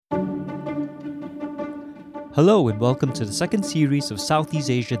Hello and welcome to the second series of Southeast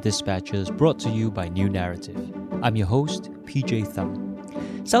Asia Dispatches brought to you by New Narrative. I'm your host, PJ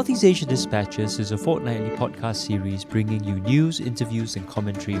Thum. Southeast Asia Dispatches is a fortnightly podcast series bringing you news, interviews and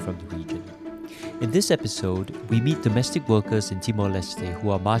commentary from the region. In this episode, we meet domestic workers in Timor-Leste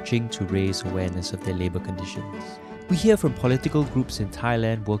who are marching to raise awareness of their labour conditions. We hear from political groups in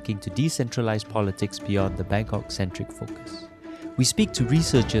Thailand working to decentralise politics beyond the Bangkok-centric focus. We speak to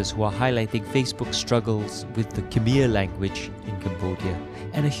researchers who are highlighting Facebook's struggles with the Khmer language in Cambodia,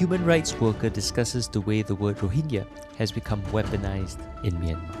 and a human rights worker discusses the way the word Rohingya has become weaponized in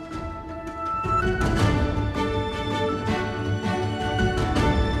Myanmar.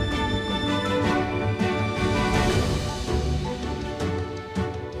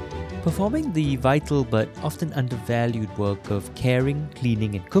 Performing the vital but often undervalued work of caring,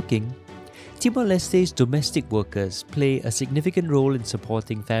 cleaning and cooking, Timor-Leste's domestic workers play a significant role in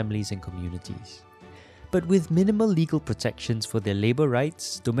supporting families and communities. But with minimal legal protections for their labour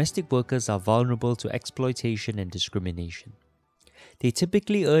rights, domestic workers are vulnerable to exploitation and discrimination. They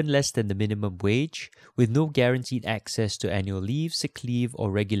typically earn less than the minimum wage, with no guaranteed access to annual leave, sick leave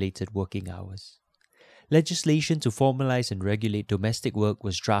or regulated working hours. Legislation to formalise and regulate domestic work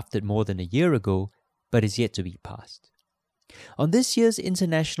was drafted more than a year ago, but is yet to be passed. On this year's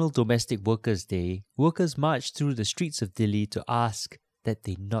International Domestic Workers' Day, workers marched through the streets of Dili to ask that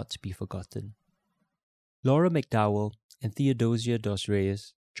they not be forgotten. Laura McDowell and Theodosia dos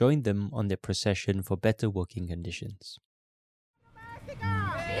Reis joined them on their procession for better working conditions.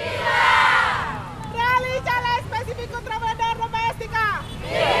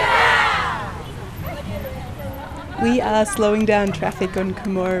 We are slowing down traffic on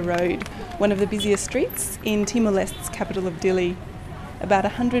Camorra Road, one of the busiest streets in Timor-Leste's capital of Dili. About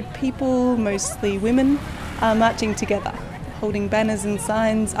 100 people, mostly women, are marching together, holding banners and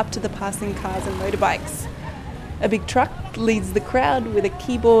signs up to the passing cars and motorbikes. A big truck leads the crowd with a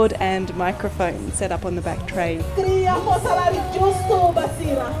keyboard and microphone set up on the back tray.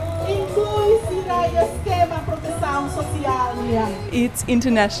 It's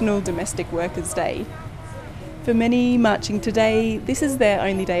International Domestic Workers' Day. For many marching today, this is their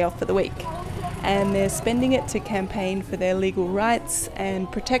only day off for the week, and they're spending it to campaign for their legal rights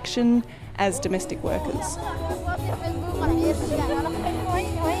and protection as domestic workers.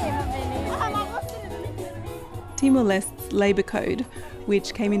 Timor-Leste's Labour Code,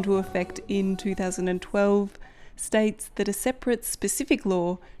 which came into effect in 2012, states that a separate specific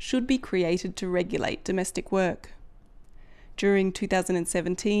law should be created to regulate domestic work. During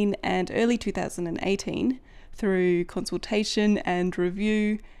 2017 and early 2018, through consultation and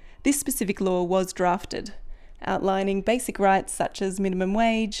review, this specific law was drafted, outlining basic rights such as minimum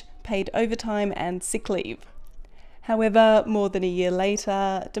wage, paid overtime and sick leave. However, more than a year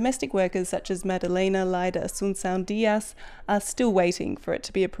later, domestic workers such as Madalena Laida Asuncion Diaz are still waiting for it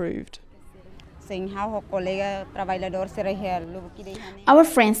to be approved. Our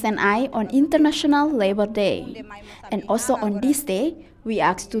friends and I on International Labour Day, and also on this day, we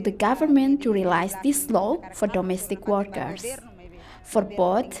asked to the government to realize this law for domestic workers, for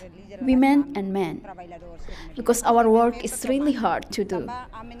both women and men, because our work is really hard to do.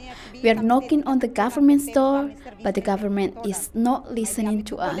 We are knocking on the government's door, but the government is not listening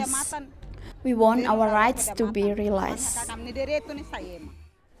to us. We want our rights to be realized.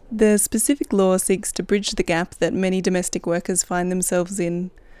 The specific law seeks to bridge the gap that many domestic workers find themselves in,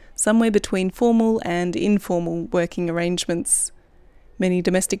 somewhere between formal and informal working arrangements. Many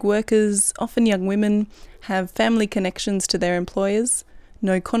domestic workers, often young women, have family connections to their employers,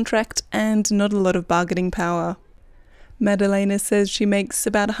 no contract and not a lot of bargaining power. Madalena says she makes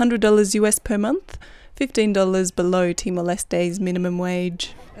about $100 US per month, $15 below Timor-Leste's minimum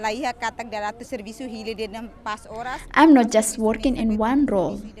wage. I'm not just working in one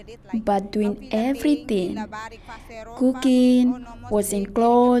role, but doing everything. Cooking, washing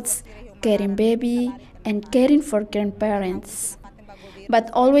clothes, carrying baby, and caring for grandparents.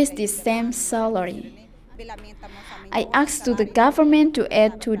 But always the same salary. I asked to the government to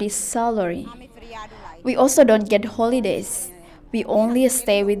add to this salary. We also don't get holidays. We only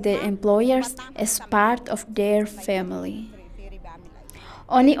stay with the employers as part of their family.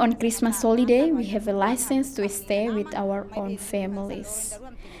 Only on Christmas holiday we have a license to stay with our own families.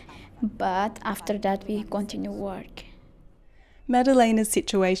 But after that we continue work. Madalena's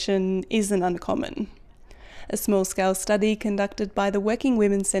situation isn't uncommon. A small-scale study conducted by the Working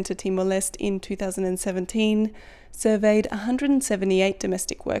Women's Centre Timor-Leste in 2017 surveyed 178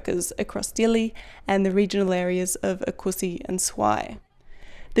 domestic workers across Dili and the regional areas of Akusi and Swai.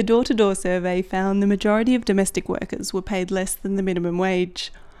 The door-to-door survey found the majority of domestic workers were paid less than the minimum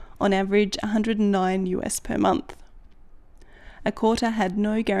wage. on average $109 US per month. A quarter had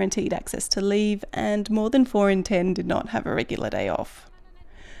no guaranteed access to leave, and more than 4 in 10 did not have a regular day off.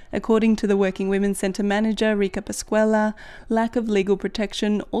 According to the Working Women's Centre manager, Rika Pasquella, lack of legal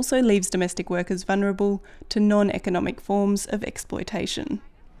protection also leaves domestic workers vulnerable to non-economic forms of exploitation.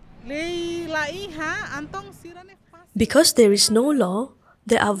 Because there is no law,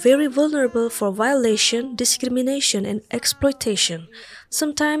 they are very vulnerable for violation, discrimination, and exploitation.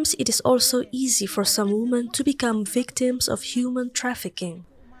 Sometimes it is also easy for some women to become victims of human trafficking.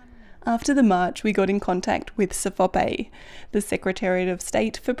 After the march, we got in contact with SEFOPE, the Secretariat of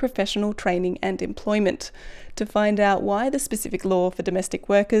State for Professional Training and Employment, to find out why the specific law for domestic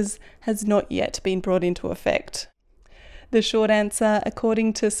workers has not yet been brought into effect. The short answer,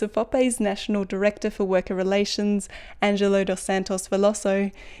 according to SEFOPE's National Director for Worker Relations, Angelo dos Santos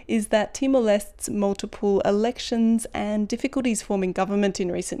Veloso, is that Timor-Leste's multiple elections and difficulties forming government in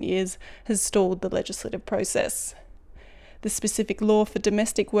recent years has stalled the legislative process. The specific law for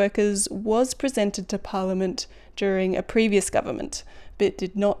domestic workers was presented to Parliament during a previous government, but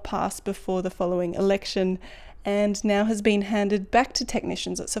did not pass before the following election, and now has been handed back to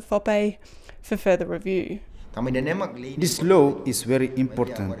technicians at SEFOPE for further review. This law is very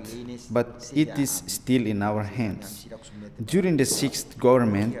important, but it is still in our hands. During the 6th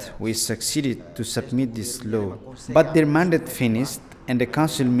government, we succeeded to submit this law, but their mandate finished and the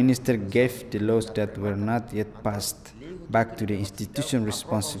council minister gave the laws that were not yet passed back to the institution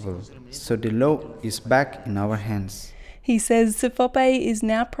responsible. So the law is back in our hands. He says SEFOPE is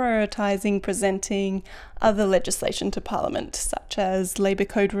now prioritising presenting other legislation to Parliament, such as labour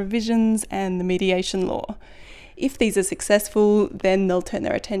code revisions and the mediation law. If these are successful, then they'll turn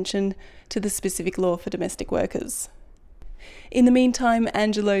their attention to the specific law for domestic workers. In the meantime,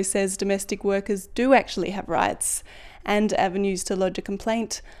 Angelo says domestic workers do actually have rights and avenues to lodge a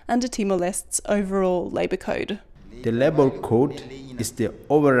complaint under Timor-Leste's overall labour code. The labour code is the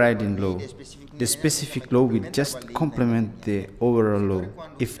overriding law. The specific law will just complement the overall law.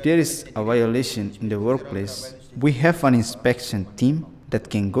 If there is a violation in the workplace, we have an inspection team that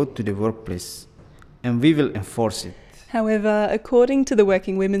can go to the workplace, and we will enforce it. However, according to the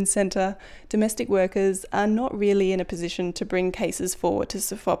Working Women's Centre, domestic workers are not really in a position to bring cases forward to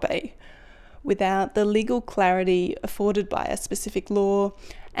SEFOPE. Without the legal clarity afforded by a specific law,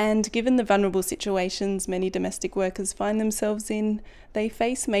 and given the vulnerable situations many domestic workers find themselves in, they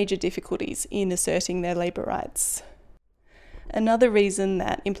face major difficulties in asserting their labour rights. Another reason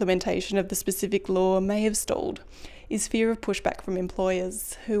that implementation of the specific law may have stalled is fear of pushback from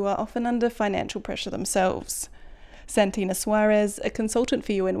employers, who are often under financial pressure themselves. Santina Suarez, a consultant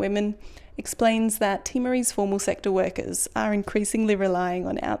for UN Women, explains that Timorese formal sector workers are increasingly relying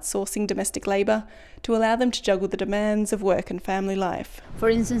on outsourcing domestic labour to allow them to juggle the demands of work and family life. For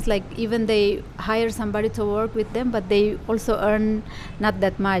instance, like even they hire somebody to work with them, but they also earn not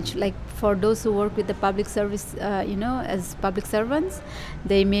that much. Like for those who work with the public service, as public servants,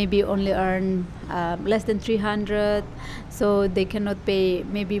 they maybe only earn less than 300, so they cannot pay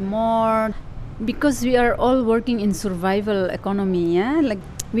maybe more. Because we are all working in survival economy, like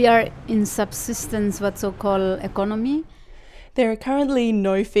we are in subsistence, what so-called economy. There are currently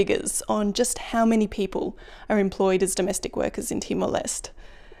no figures on just how many people are employed as domestic workers in Timor-Leste.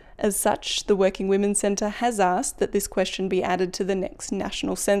 As such, the Working Women's Centre has asked that this question be added to the next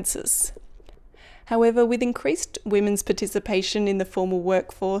national census. However, with increased women's participation in the formal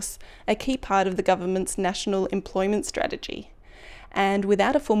workforce, a key part of the government's national employment strategy, and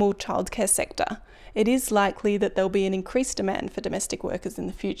without a formal childcare sector, it is likely that there'll be an increased demand for domestic workers in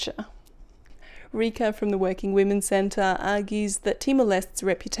the future. Rika from the Working Women's Centre argues that Timor-Leste's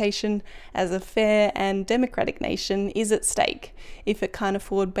reputation as a fair and democratic nation is at stake if it can't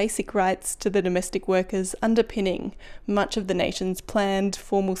afford basic rights to the domestic workers underpinning much of the nation's planned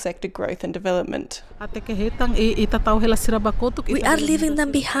formal sector growth and development. We are leaving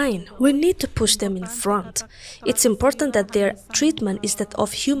them behind. We need to push them in front. It's important that their treatment is that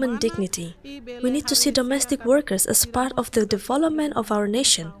of human dignity. We need to see domestic workers as part of the development of our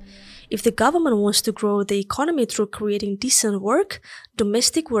nation. If the government wants to grow the economy through creating decent work,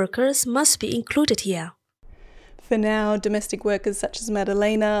 domestic workers must be included here. For now, domestic workers such as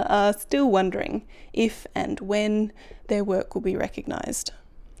Madalena are still wondering if and when their work will be recognised.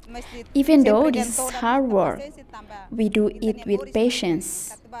 Even though this is hard work, we do it with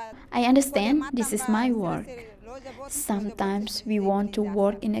patience. I understand this is my work. Sometimes we want to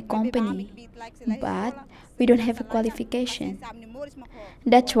work in a company, but we don't have a qualification.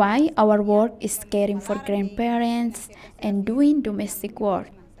 That's why our work is caring for grandparents and doing domestic work.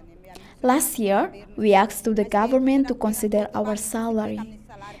 Last year, we asked to the government to consider our salary.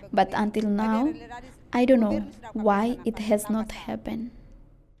 But until now, I don't know why it has not happened.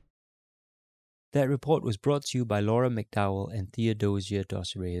 That report was brought to you by Laura McDowell and Theodosia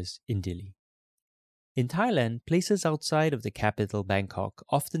Dos Reyes in Dili. In Thailand, places outside of the capital, Bangkok,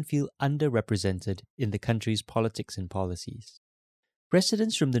 often feel underrepresented in the country's politics and policies.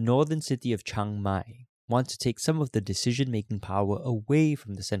 Residents from the northern city of Chiang Mai want to take some of the decision-making power away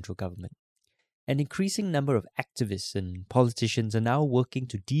from the central government. An increasing number of activists and politicians are now working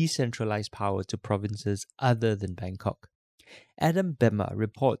to decentralize power to provinces other than Bangkok. Adam Bema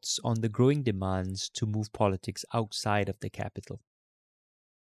reports on the growing demands to move politics outside of the capital.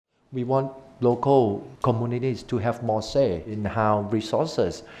 We want local communities to have more say in how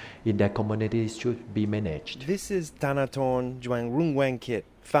resources in their communities should be managed. This is Thanathorn Juangrungwangkit,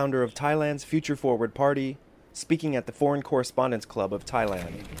 founder of Thailand's Future Forward Party, speaking at the Foreign Correspondents Club of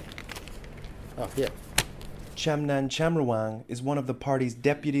Thailand. Chamnan Chamrawang is one of the party's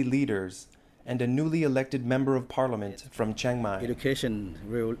deputy leaders and a newly elected member of parliament from Chiang Mai. Education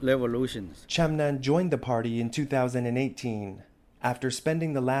revolutions. Chamnan joined the party in 2018 after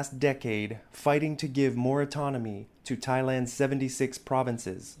spending the last decade fighting to give more autonomy to Thailand's 76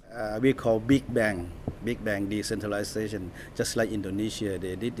 provinces. We call Big Bang decentralization, just like Indonesia,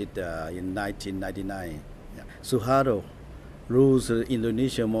 they did it in 1999. Suharto rules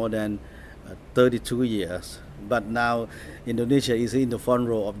Indonesia more than 32 years, but now Indonesia is in the front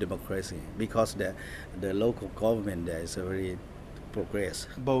row of democracy because the local government there is very progress.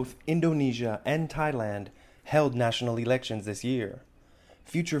 Both Indonesia and Thailand held national elections this year.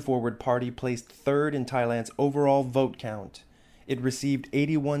 Future Forward Party placed third in Thailand's overall vote count. It received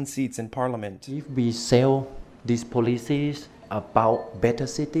 81 seats in parliament. If we sell these policies about better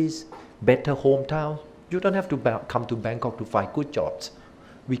cities, better hometowns, you don't have to come to Bangkok to find good jobs.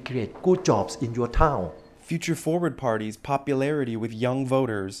 We create good jobs in your town. Future Forward Party's popularity with young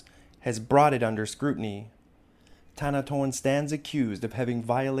voters has brought it under scrutiny. Thanathorn stands accused of having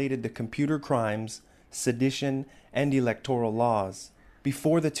violated the computer crimes, sedition, and electoral laws.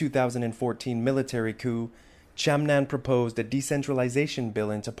 Before the 2014 military coup, Chamnan proposed a decentralization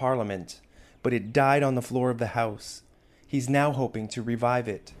bill into parliament, but it died on the floor of the House. He's now hoping to revive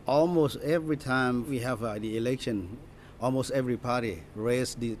it. Almost every time we have the election, almost every party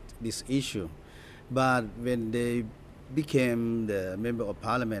raised this issue. But when they became the member of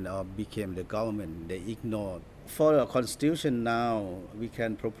parliament or became the government, they ignored. For the constitution now, we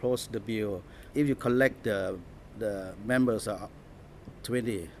can propose the bill. If you collect the members of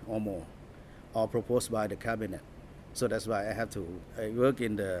 20 or more, or proposed by the cabinet. So that's why I have to work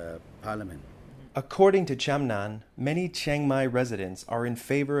in the parliament. According to Chamnan, many Chiang Mai residents are in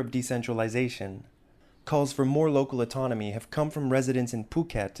favor of decentralization. Calls for more local autonomy have come from residents in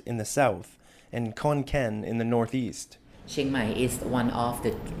Phuket in the south and Khon Kaen in the northeast. Chiang Mai is one of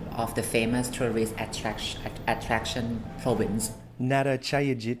the famous tourist attraction province. Nada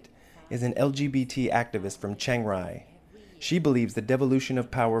Chayajit is an LGBT activist from Chiang Rai. She believes the devolution of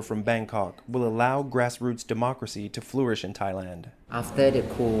power from Bangkok will allow grassroots democracy to flourish in Thailand. After the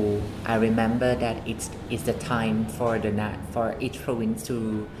coup, I remember that it's the time for each province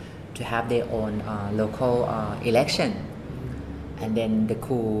to have their own local election, and then the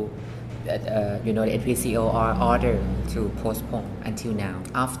coup. The NPCO are ordered to postpone until now.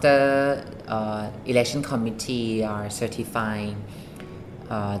 After election committee are certifying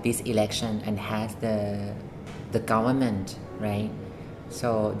this election and has the government, right?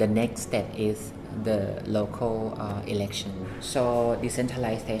 So the next step is the local election. So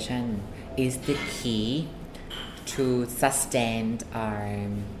decentralization is the key to sustain our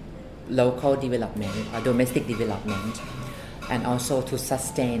local development, domestic development, and also to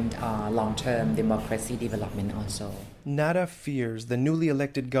sustain long-term democracy development also. Nada fears the newly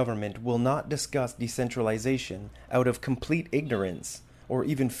elected government will not discuss decentralization out of complete ignorance or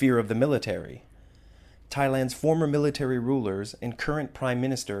even fear of the military. Thailand's former military rulers and current Prime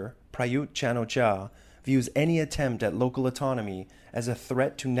Minister Prayut Chan-o-cha views any attempt at local autonomy as a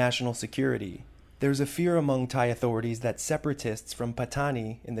threat to national security. There's a fear among Thai authorities that separatists from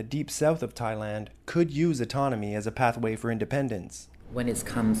Pattani in the deep south of Thailand could use autonomy as a pathway for independence. When it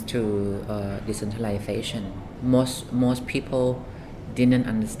comes to decentralization, most people didn't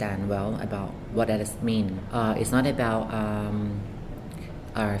understand well about what that means. It's not about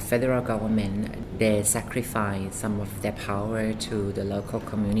our federal government. They sacrifice some of their power to the local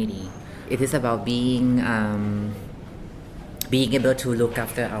community. It is about being able to look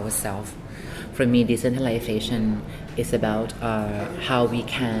after ourselves. For me, decentralization is about how we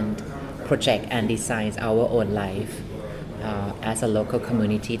can project and design our own life as a local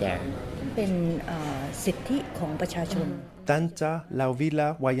community there. เป็นสิทธิของประชาชน Tanta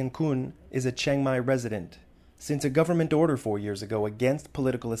Lauvila Wayankun is a Chiang Mai resident. Since a government order 4 years ago against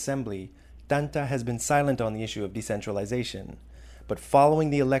political assembly, Tanta has been silent on the issue of decentralization. But following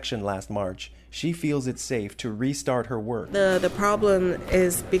the election last March, she feels it's safe to restart her work. The problem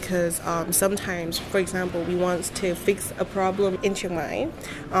is because sometimes, for example, we want to fix a problem in Chiang Mai.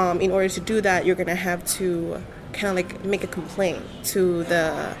 In order to do that, you're going to have to kind of like make a complaint to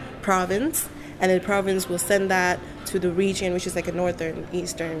the province, and the province will send that to the region, which is like a northern,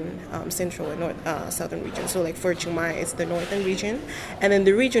 eastern, central, and southern region. So like for Chiang Mai, it's the northern region, and then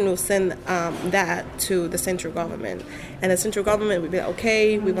the region will send that to the central government, and the central government will be like,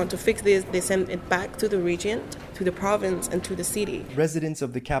 okay, we want to fix this. They send it back to the region, to the province, and to the city. Residents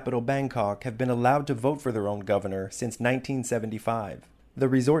of the capital Bangkok have been allowed to vote for their own governor since 1975. The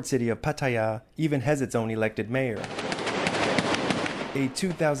resort city of Pattaya even has its own elected mayor. A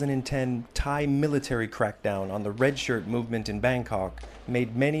 2010 Thai military crackdown on the Red Shirt movement in Bangkok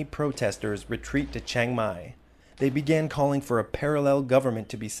made many protesters retreat to Chiang Mai. They began calling for a parallel government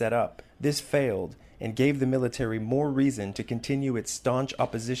to be set up. This failed and gave the military more reason to continue its staunch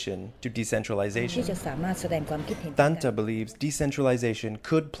opposition to decentralization. Tanta believes decentralization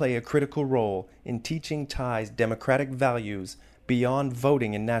could play a critical role in teaching Thais democratic values beyond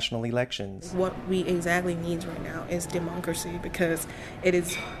voting in national elections. What we exactly need right now is democracy, because it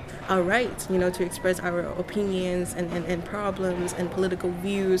is our right, to express our opinions and problems and political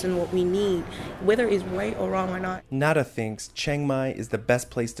views and what we need, whether it's right or wrong or not. Nada thinks Chiang Mai is the best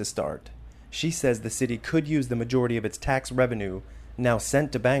place to start. She says the city could use the majority of its tax revenue, now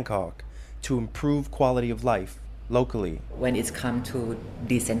sent to Bangkok, to improve quality of life locally. When it's come to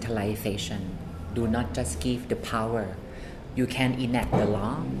decentralization, do not just give the power. You can enact the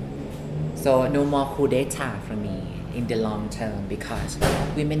law. So no more coup d'etat for me in the long term, because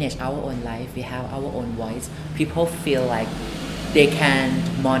we manage our own life, we have our own voice. People feel like they can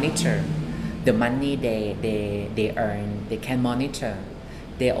monitor the money they earn, they can monitor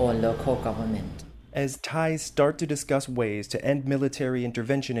their own local government. As Thais start to discuss ways to end military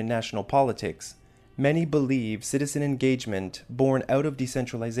intervention in national politics, many believe citizen engagement born out of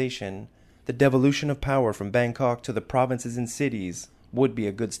decentralization, the devolution of power from Bangkok to the provinces and cities, would be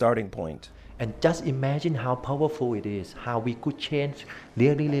a good starting point. And just imagine how powerful it is, how we could change,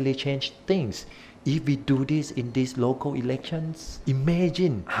 really change things. If we do this in these local elections,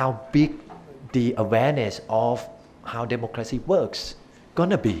 imagine how big the awareness of how democracy works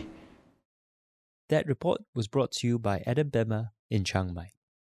gonna be. That report was brought to you by Adam Bema in Chiang Mai.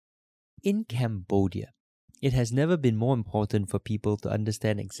 In Cambodia, it has never been more important for people to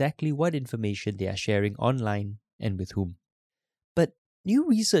understand exactly what information they are sharing online and with whom. But new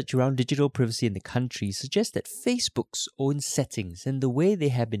research around digital privacy in the country suggests that Facebook's own settings and the way they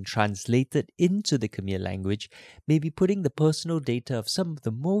have been translated into the Khmer language may be putting the personal data of some of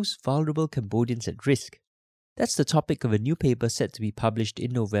the most vulnerable Cambodians at risk. That's the topic of a new paper set to be published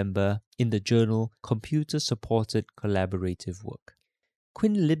in November in the journal Computer Supported Collaborative Work.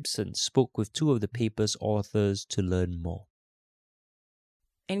 Quinn Libson spoke with two of the paper's authors to learn more.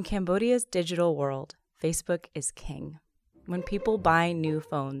 In Cambodia's digital world, Facebook is king. When people buy new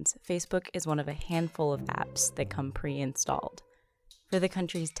phones, Facebook is one of a handful of apps that come pre-installed. For the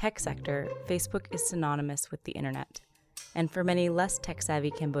country's tech sector, Facebook is synonymous with the internet. And for many less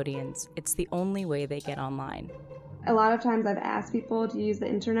tech-savvy Cambodians, it's the only way they get online. A lot of times I've asked people to use the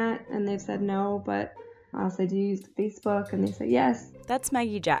internet, and they've said no, but I'll say, do you use Facebook? And they say yes. That's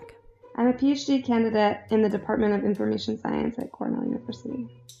Maggie Jack. I'm a PhD candidate in the Department of Information Science at Cornell University.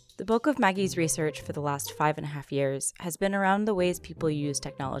 The bulk of Maggie's research for the last 5.5 years has been around the ways people use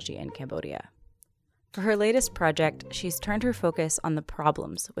technology in Cambodia. For her latest project, she's turned her focus on the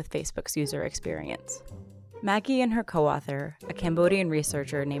problems with Facebook's user experience. Maggie and her co-author, a Cambodian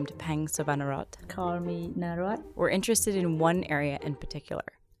researcher named Pang Savanarot, Call me Narot. were interested in one area in particular.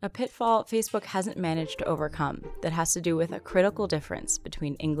 A pitfall Facebook hasn't managed to overcome that has to do with a critical difference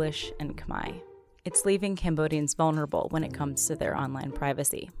between English and Khmer. It's leaving Cambodians vulnerable when it comes to their online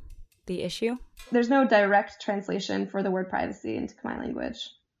privacy. The issue? There's no direct translation for the word privacy into Khmer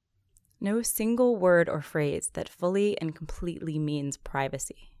language. No single word or phrase that fully and completely means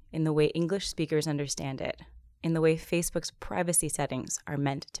privacy, in the way English speakers understand it, in the way Facebook's privacy settings are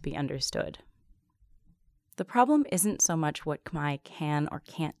meant to be understood. The problem isn't so much what Khmer can or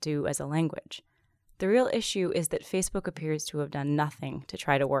can't do as a language. The real issue is that Facebook appears to have done nothing to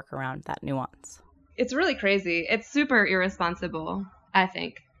try to work around that nuance. It's really crazy. It's super irresponsible, I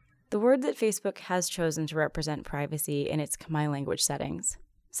think. The word that Facebook has chosen to represent privacy in its Khmer language settings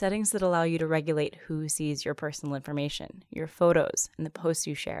that allow you to regulate who sees your personal information, your photos, and the posts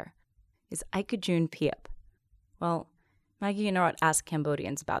you share, is Aikajun Piep. Well, Maggie and Narot asked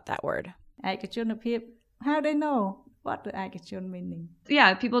Cambodians about that word. Aikajun Piep, how they know what the Aikajun meaning?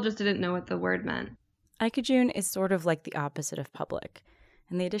 Yeah, people just didn't know what the word meant. Aikajun is sort of like the opposite of public,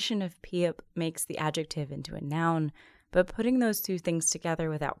 and the addition of Piep makes the adjective into a noun, but putting those two things together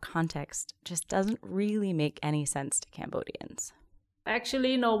without context just doesn't really make any sense to Cambodians.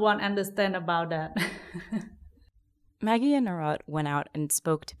 Actually, no one understands about that. Maggie and Narot went out and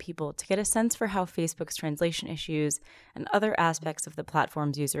spoke to people to get a sense for how Facebook's translation issues and other aspects of the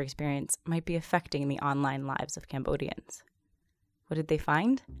platform's user experience might be affecting the online lives of Cambodians. What did they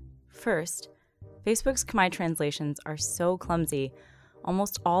find? First, Facebook's Khmer translations are so clumsy,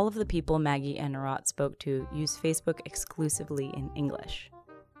 almost all of the people Maggie and Narot spoke to use Facebook exclusively in English.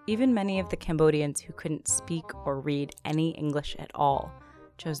 Even many of the Cambodians who couldn't speak or read any English at all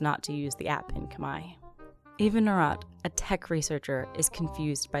chose not to use the app in Khmer. Even Narot, a tech researcher, is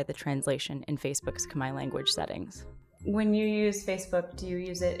confused by the translation in Facebook's Khmer language settings. When you use Facebook, do you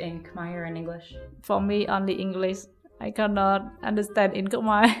use it in Khmer or in English? For me, only English. I cannot understand in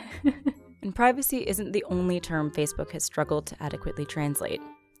Khmer. And privacy isn't the only term Facebook has struggled to adequately translate.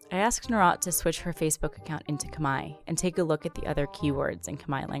 I asked Narot to switch her Facebook account into Khmer and take a look at the other keywords in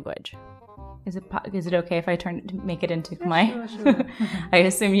Khmer language. Is it okay if I make it into Khmer? Sure. I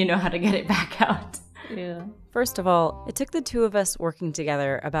assume you know how to get it back out. Yeah. First of all, it took the two of us working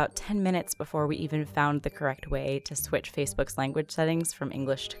together about 10 minutes before we even found the correct way to switch Facebook's language settings from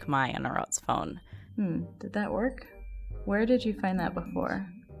English to Khmer on Narot's phone. Did that work? Where did you find that before?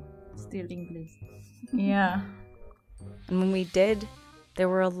 Still English. Yeah. And when we did, there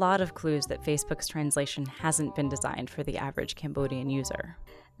were a lot of clues that Facebook's translation hasn't been designed for the average Cambodian user.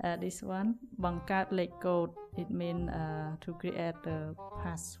 This one, Bangkat Lake Code, it means to create the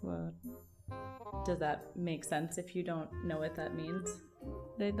password. Does that make sense if you don't know what that means?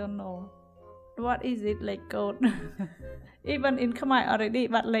 They don't know. What is it, Lake Code? Even in Khmer already,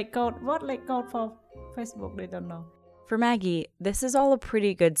 but Lake Code, what Lake Code for Facebook, they don't know. For Maggie, this is all a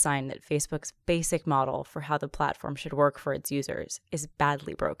pretty good sign that Facebook's basic model for how the platform should work for its users is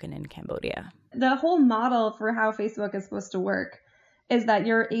badly broken in Cambodia. The whole model for how Facebook is supposed to work is that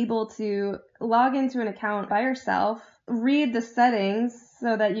you're able to log into an account by yourself, read the settings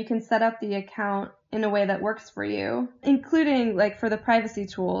so that you can set up the account in a way that works for you, including like for the privacy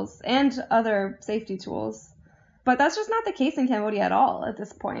tools and other safety tools. But that's just not the case in Cambodia at all at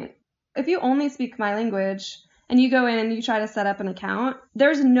this point. If you only speak Khmer language and you go in and you try to set up an account,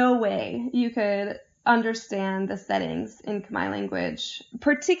 there's no way you could understand the settings in Khmer language,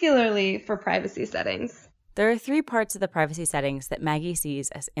 particularly for privacy settings. There are 3 parts of the privacy settings that Maggie sees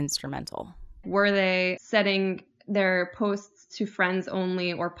as instrumental. Were they setting their posts to friends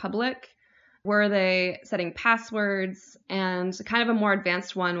only or public? Were they setting passwords? And kind of a more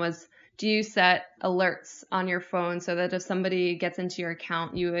advanced one was, do you set alerts on your phone so that if somebody gets into your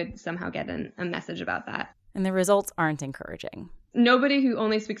account, you would somehow get a message about that? And the results aren't encouraging. Nobody who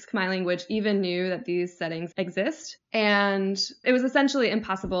only speaks Khmer language even knew that these settings exist. And it was essentially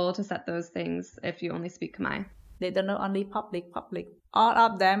impossible to set those things if you only speak Khmer. They don't know only public. All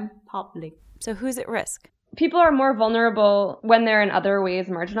of them public. So who's at risk? People are more vulnerable when they're in other ways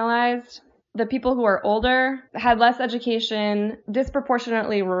marginalized. The people who are older, had less education,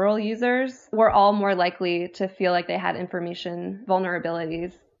 disproportionately rural users were all more likely to feel like they had information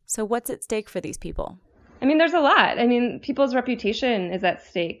vulnerabilities. So what's at stake for these people? I mean, there's a lot. I mean, people's reputation is at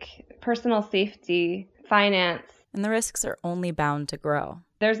stake, personal safety, finance. And the risks are only bound to grow.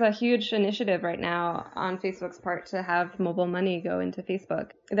 There's a huge initiative right now on Facebook's part to have mobile money go into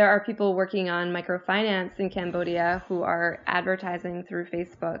Facebook. There are people working on microfinance in Cambodia who are advertising through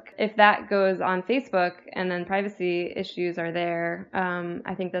Facebook. If that goes on Facebook and then privacy issues are there,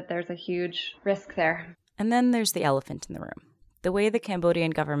 I think that there's a huge risk there. And then there's the elephant in the room. The way the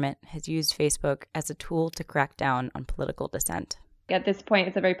Cambodian government has used Facebook as a tool to crack down on political dissent. At this point,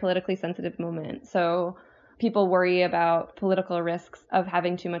 it's a very politically sensitive moment. So people worry about political risks of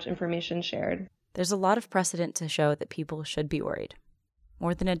having too much information shared. There's a lot of precedent to show that people should be worried.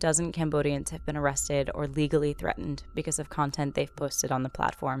 More than a dozen Cambodians have been arrested or legally threatened because of content they've posted on the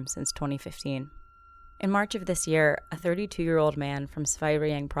platform since 2015. In March of this year, a 32-year-old man from Svay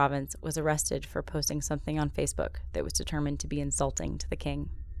Rieng province was arrested for posting something on Facebook that was determined to be insulting to the king.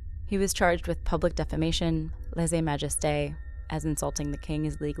 He was charged with public defamation, lèse-majesté, as insulting the king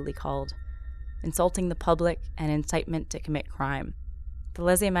is legally called, insulting the public, and incitement to commit crime. The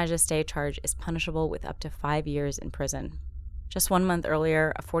lèse-majesté charge is punishable with up to 5 years in prison. Just 1 month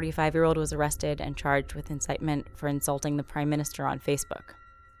earlier, a 45-year-old was arrested and charged with incitement for insulting the prime minister on Facebook.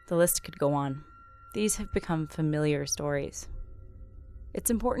 The list could go on. These have become familiar stories. It's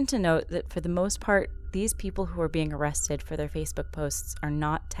important to note that for the most part, these people who are being arrested for their Facebook posts are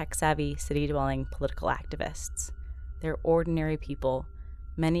not tech-savvy, city-dwelling political activists. They're ordinary people,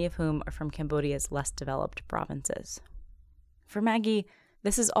 many of whom are from Cambodia's less developed provinces. For Maggie,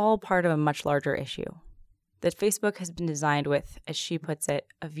 this is all part of a much larger issue, that Facebook has been designed with, as she puts it,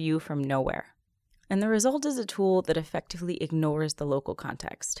 a view from nowhere. And the result is a tool that effectively ignores the local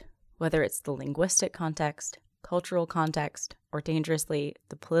context, whether it's the linguistic context, cultural context, or dangerously,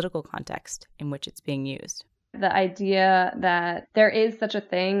 the political context in which it's being used. The idea that there is such a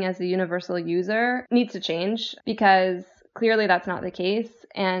thing as a universal user needs to change, because clearly that's not the case,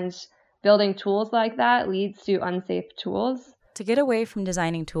 and building tools like that leads to unsafe tools. To get away from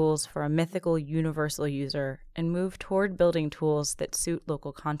designing tools for a mythical universal user and move toward building tools that suit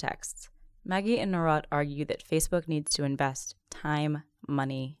local contexts, Maggie and Narot argue that Facebook needs to invest time,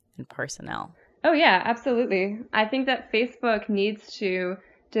 money, and personnel. Oh yeah, absolutely. I think that Facebook needs to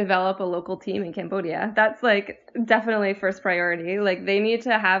develop a local team in Cambodia. That's definitely first priority. They need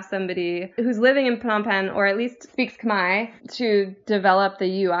to have somebody who's living in Phnom Penh or at least speaks Khmer to develop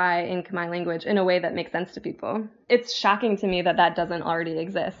the UI in Khmer language in a way that makes sense to people. It's shocking to me that that doesn't already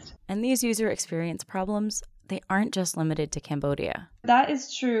exist. And these user experience problems, they aren't just limited to Cambodia. That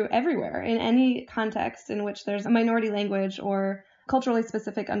is true everywhere, in any context in which there's a minority language or culturally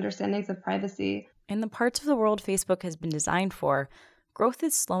specific understandings of privacy. In the parts of the world Facebook has been designed for, growth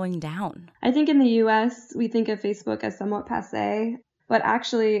is slowing down. I think in the US, we think of Facebook as somewhat passé, but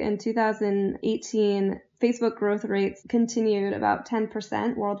actually in 2018, Facebook growth rates continued about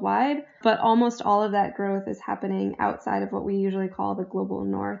 10% worldwide, but almost all of that growth is happening outside of what we usually call the global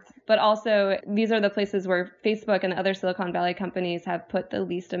north. But also, these are the places where Facebook and the other Silicon Valley companies have put the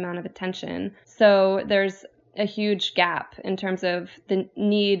least amount of attention. So there's a huge gap in terms of the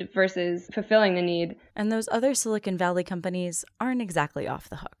need versus fulfilling the need. And those other Silicon Valley companies aren't exactly off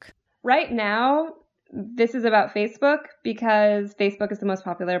the hook. Right now, this is about Facebook because Facebook is the most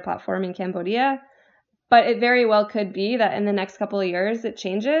popular platform in Cambodia. But it very well could be that in the next couple of years it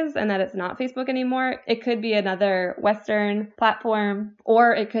changes and that it's not Facebook anymore. It could be another Western platform,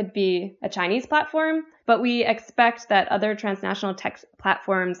 or it could be a Chinese platform. But we expect that other transnational tech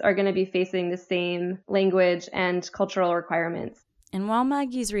platforms are going to be facing the same language and cultural requirements. And while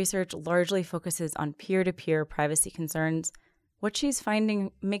Maggie's research largely focuses on peer-to-peer privacy concerns, what she's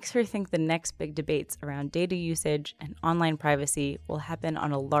finding makes her think the next big debates around data usage and online privacy will happen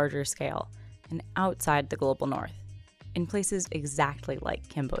on a larger scale and outside the global north, in places exactly like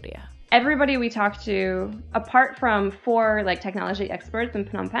Cambodia. Everybody we talked to, apart from 4 technology experts in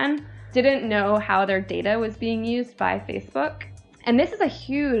Phnom Penh, didn't know how their data was being used by Facebook. And this is a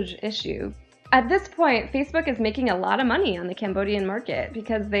huge issue. At this point, Facebook is making a lot of money on the Cambodian market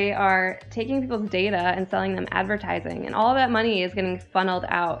because they are taking people's data and selling them advertising, and all that money is getting funneled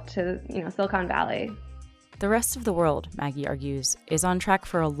out to, Silicon Valley. The rest of the world, Maggie argues, is on track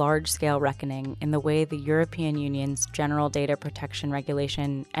for a large-scale reckoning in the way the European Union's General Data Protection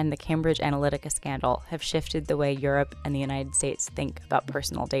Regulation and the Cambridge Analytica scandal have shifted the way Europe and the United States think about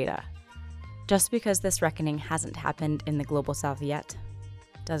personal data. Just because this reckoning hasn't happened in the Global South yet,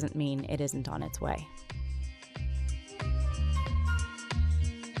 doesn't mean it isn't on its way.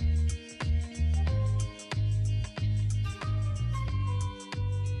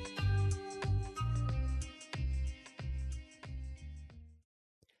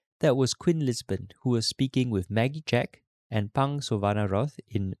 That was Quinn Lisbon, who was speaking with Maggie Jack and Pang Sovanaroth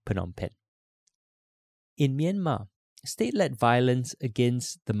in Phnom Penh. In Myanmar, state-led violence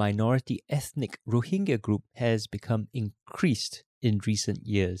against the minority ethnic Rohingya group has become increased in recent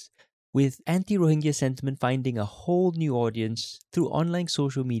years, with anti-Rohingya sentiment finding a whole new audience through online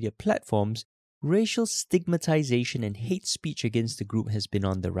social media platforms. Racial stigmatization and hate speech against the group has been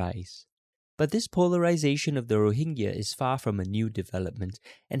on the rise. But this polarization of the Rohingya is far from a new development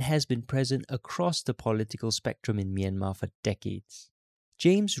and has been present across the political spectrum in Myanmar for decades.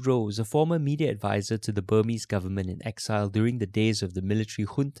 James Rose, a former media advisor to the Burmese government in exile during the days of the military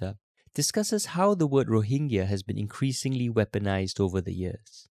junta, discusses how the word Rohingya has been increasingly weaponized over the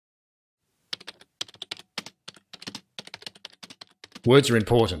years. Words are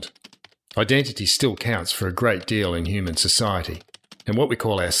important. Identity still counts for a great deal in human society, and what we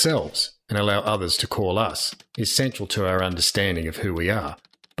call ourselves and allow others to call us is central to our understanding of who we are,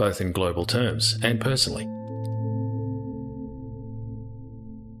 both in global terms and personally.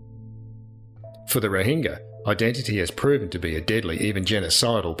 For the Rohingya, identity has proven to be a deadly, even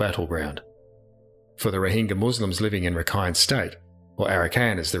genocidal battleground. For the Rohingya Muslims living in Rakhine State, or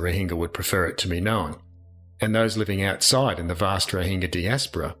Arakan as the Rohingya would prefer it to be known, and those living outside in the vast Rohingya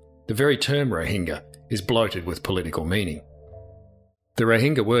diaspora, the very term Rohingya is bloated with political meaning. The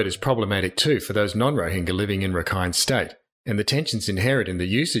Rohingya word is problematic too for those non-Rohingya living in Rakhine State, and the tensions inherent in the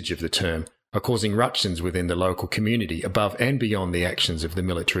usage of the term are causing ructions within the local community above and beyond the actions of the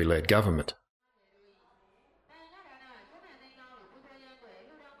military-led government.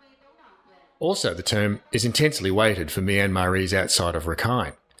 Also, the term is intensely weighted for Myanmarese outside of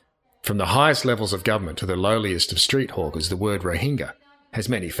Rakhine. From the highest levels of government to the lowliest of street hawkers, the word Rohingya has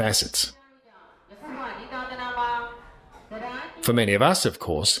many facets. For many of us, of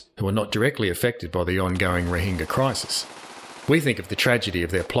course, who are not directly affected by the ongoing Rohingya crisis, we think of the tragedy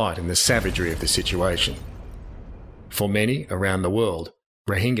of their plight and the savagery of the situation. For many around the world,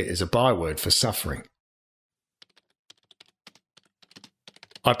 Rohingya is a byword for suffering.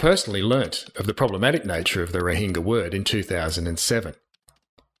 I personally learnt of the problematic nature of the Rohingya word in 2007.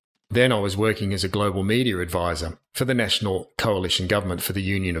 Then I was working as a global media advisor for the National Coalition Government for the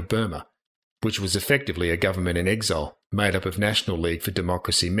Union of Burma, which was effectively a government in exile made up of National League for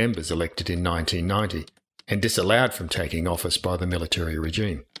Democracy members elected in 1990 and disallowed from taking office by the military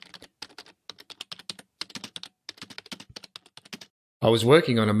regime. I was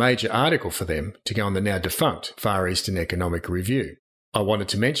working on a major article for them to go on the now defunct Far Eastern Economic Review. I wanted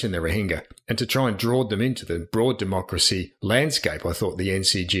to mention the Rohingya and to try and draw them into the broad democracy landscape I thought the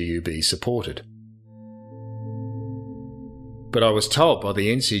NCGUB supported. But I was told by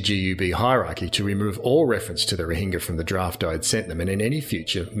the NCGUB hierarchy to remove all reference to the Rohingya from the draft I had sent them and in any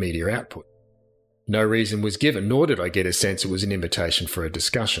future media output. No reason was given, nor did I get a sense it was an invitation for a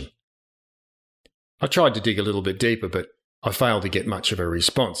discussion. I tried to dig a little bit deeper, but I failed to get much of a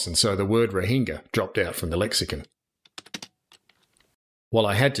response, and so the word Rohingya dropped out from the lexicon. While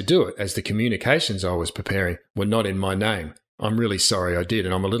I had to do it, as the communications I was preparing were not in my name, I'm really sorry I did,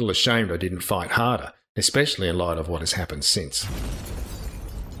 and I'm a little ashamed I didn't fight harder, especially in light of what has happened since.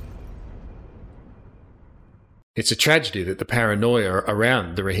 It's a tragedy that the paranoia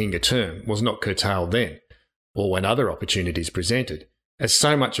around the Rohingya term was not curtailed then, or when other opportunities presented, as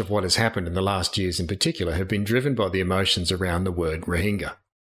so much of what has happened in the last years in particular have been driven by the emotions around the word Rohingya.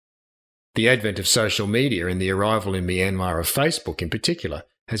 The advent of social media and the arrival in Myanmar of Facebook in particular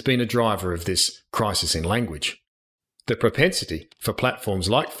has been a driver of this crisis in language. The propensity for platforms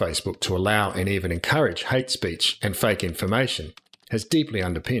like Facebook to allow and even encourage hate speech and fake information has deeply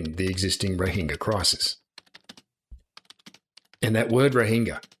underpinned the existing Rohingya crisis. And that word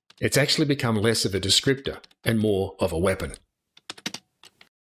Rohingya, it's actually become less of a descriptor and more of a weapon.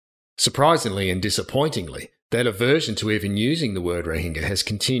 Surprisingly and disappointingly, that aversion to even using the word Rohingya has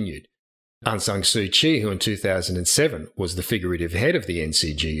continued. Aung San Suu Kyi, who in 2007 was the figurative head of the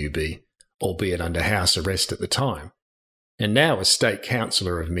NCGUB, albeit under house arrest at the time, and now as State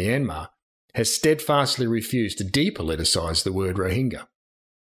Councillor of Myanmar, has steadfastly refused to depoliticise the word Rohingya.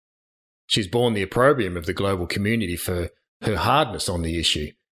 She's borne the opprobrium of the global community for her hardness on the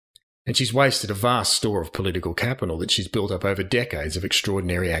issue, and she's wasted a vast store of political capital that she's built up over decades of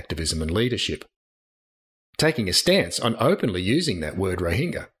extraordinary activism and leadership. Taking a stance on openly using that word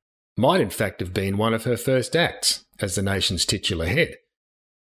Rohingya might in fact have been one of her first acts as the nation's titular head.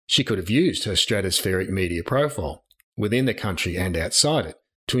 She could have used her stratospheric media profile, within the country and outside it,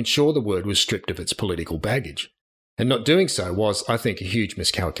 to ensure the word was stripped of its political baggage. And not doing so was, I think, a huge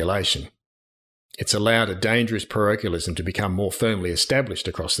miscalculation. It's allowed a dangerous parochialism to become more firmly established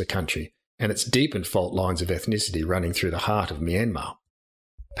across the country, and it's deepened fault lines of ethnicity running through the heart of Myanmar.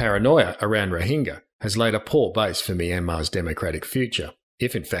 Paranoia around Rohingya has laid a poor base for Myanmar's democratic future,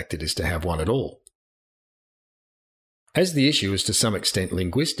 if in fact it is to have one at all. As the issue is to some extent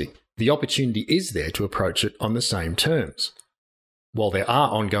linguistic, the opportunity is there to approach it on the same terms. While there are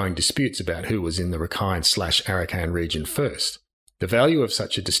ongoing disputes about who was in the Rakhine/Arakan region first, the value of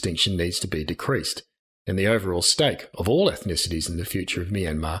such a distinction needs to be decreased, and the overall stake of all ethnicities in the future of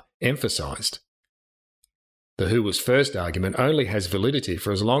Myanmar emphasised. The who was first argument only has validity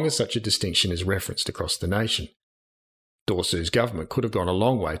for as long as such a distinction is referenced across the nation. Dorsu's government could have gone a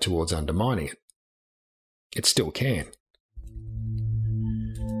long way towards undermining it. It still can.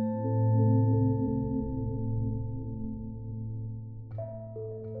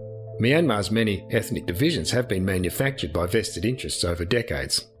 Myanmar's many ethnic divisions have been manufactured by vested interests over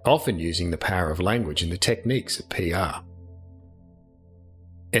decades, often using the power of language and the techniques of PR.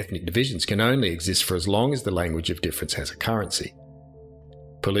 Ethnic divisions can only exist for as long as the language of difference has a currency.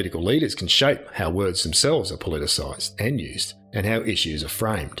 Political leaders can shape how words themselves are politicised and used, and how issues are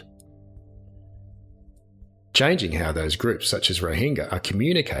framed. Changing how those groups, such as Rohingya, are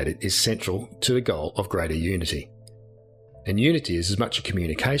communicated is central to the goal of greater unity. And unity is as much a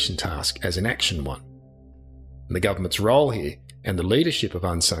communication task as an action one. And the government's role here, and the leadership of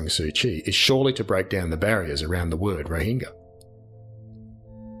Aung San Suu Kyi, is surely to break down the barriers around the word Rohingya.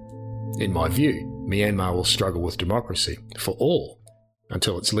 In my view, Myanmar will struggle with democracy for all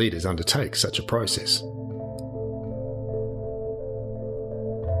until its leaders undertake such a process.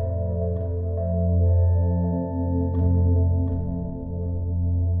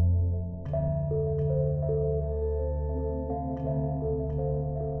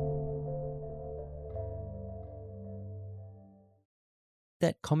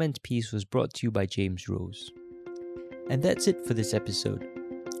 That comment piece was brought to you by James Rose. And that's it for this episode.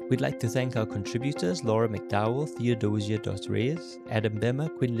 We'd like to thank our contributors Laura McDowell, Theodosia Dos Reyes, Adam Bemmer,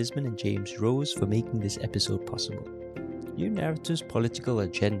 Quinn Lisman and James Rose for making this episode possible. New Narrative's Political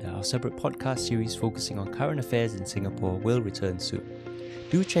Agenda, our separate podcast series focusing on current affairs in Singapore, will return soon.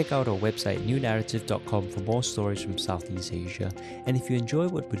 Do check out our website newnarrative.com for more stories from Southeast Asia, and if you enjoy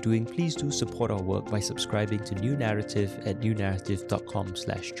what we're doing, please do support our work by subscribing to New Narrative at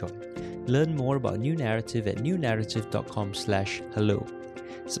newnarrative.com/join. Learn more about New Narrative at newnarrative.com/hello.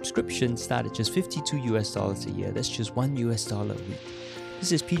 Subscriptions start at just $52 a year, that's just $1 a week.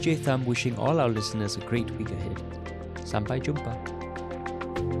 This is PJ Thumb wishing all our listeners a great week ahead. Sampai jumpa.